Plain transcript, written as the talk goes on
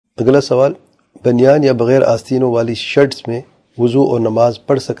اگلا سوال، بنیان یا بغیر آستینوں والی شرٹس میں وضو اور نماز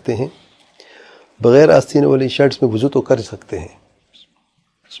پڑھ سکتے ہیں؟ بغیر آستینوں والی شرٹس میں وضو تو کر سکتے ہیں،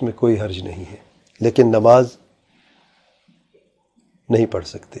 اس میں کوئی حرج نہیں ہے، لیکن نماز نہیں پڑھ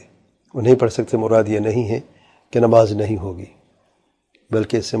سکتے۔ وہ نہیں پڑھ سکتے مراد یہ نہیں ہے کہ نماز نہیں ہوگی،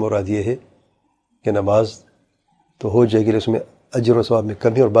 بلکہ اس سے مراد یہ ہے کہ نماز تو ہو جائے گی، اس میں اجر و ثواب میں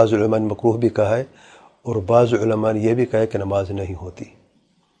کمی، اور بعض علماء نے مکروہ بھی کہا ہے، اور بعض علماء نے یہ بھی کہا ہے کہ نماز نہیں ہوتی،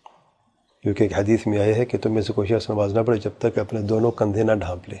 کیونکہ ایک حدیث میں آیا ہے کہ تم میں سے کوئی شخص نماز نہ پڑھے جب تک اپنے دونوں کندھے نہ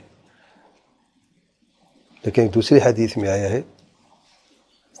ڈھانپ لے۔ لیکن ایک دوسری حدیث میں آیا ہے،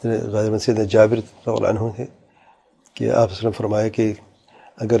 غالباً سیدنا جابر رضی اللہ عنہ ہے، کہ آپ صلی اللہ علیہ وسلم فرمایا کہ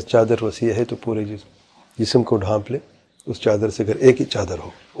اگر چادر وسیع ہے تو پورے جسم کو ڈھانپ لے، اس چادر سے اگر ایک ہی چادر ہو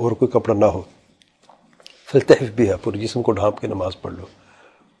اور کوئی کپڑا نہ ہو، فلتحف بہا، پورے جسم کو ڈھانپ کے نماز پڑھ لو۔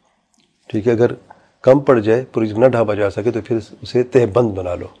 ٹھیک ہے، اگر کم پڑ جائے، پورے جسم نہ ڈھانپا جا سکے تو پھر اسے تہ بند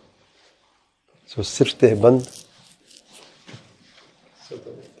بنا لو، صرف تہ بند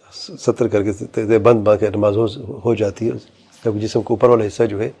ستر کر کے تہ بند با کے نماز ہو جاتی ہے، جب جسم کو اوپر والا حصہ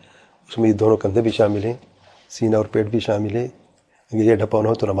جو ہے اس میں یہ دونوں کندھے بھی شامل ہیں، سینہ اور پیٹ بھی شامل ہے، اگر یہ ڈھپا نہ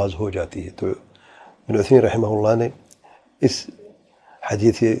ہو تو نماز ہو جاتی ہے۔ تو ابن عثیمین رحمہ اللہ نے اس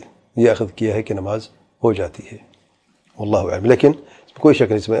حدیث سے یہ اخذ کیا ہے کہ نماز ہو جاتی ہے، واللہ اعلم۔ لیکن اس میں کوئی شک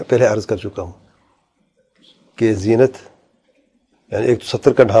نہیں، اس میں پہلے عرض کر چکا ہوں کہ زینت یعنی ایک تو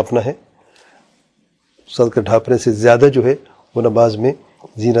ستر کا ڈھانپنا ہے، ستر کا ڈھانپنے سے زیادہ جو ہے وہ نماز میں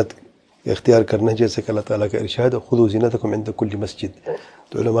زینت اختیار کرنا ہے، جیسے کہ اللہ تعالیٰ کا ارشاد ہے خذوا زینتکم عند کل مسجد۔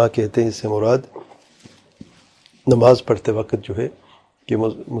 تو علماء کہتے ہیں اس سے مراد نماز پڑھتے وقت جو ہے کہ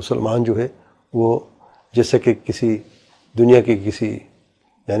مسلمان جو ہے وہ جیسے کہ کسی دنیا کے کسی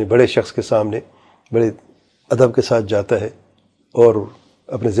یعنی بڑے شخص کے سامنے بڑے ادب کے ساتھ جاتا ہے اور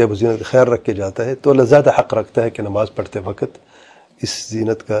اپنے زیب و زینت کا خیال رکھ کے جاتا ہے، تو اللہ زیادہ حق رکھتا ہے کہ نماز پڑھتے وقت اس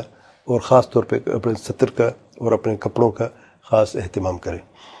زینت کا اور خاص طور پہ اپنے ستر کا اور اپنے کپڑوں کا خاص اہتمام کرے،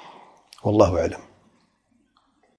 واللہ اعلم۔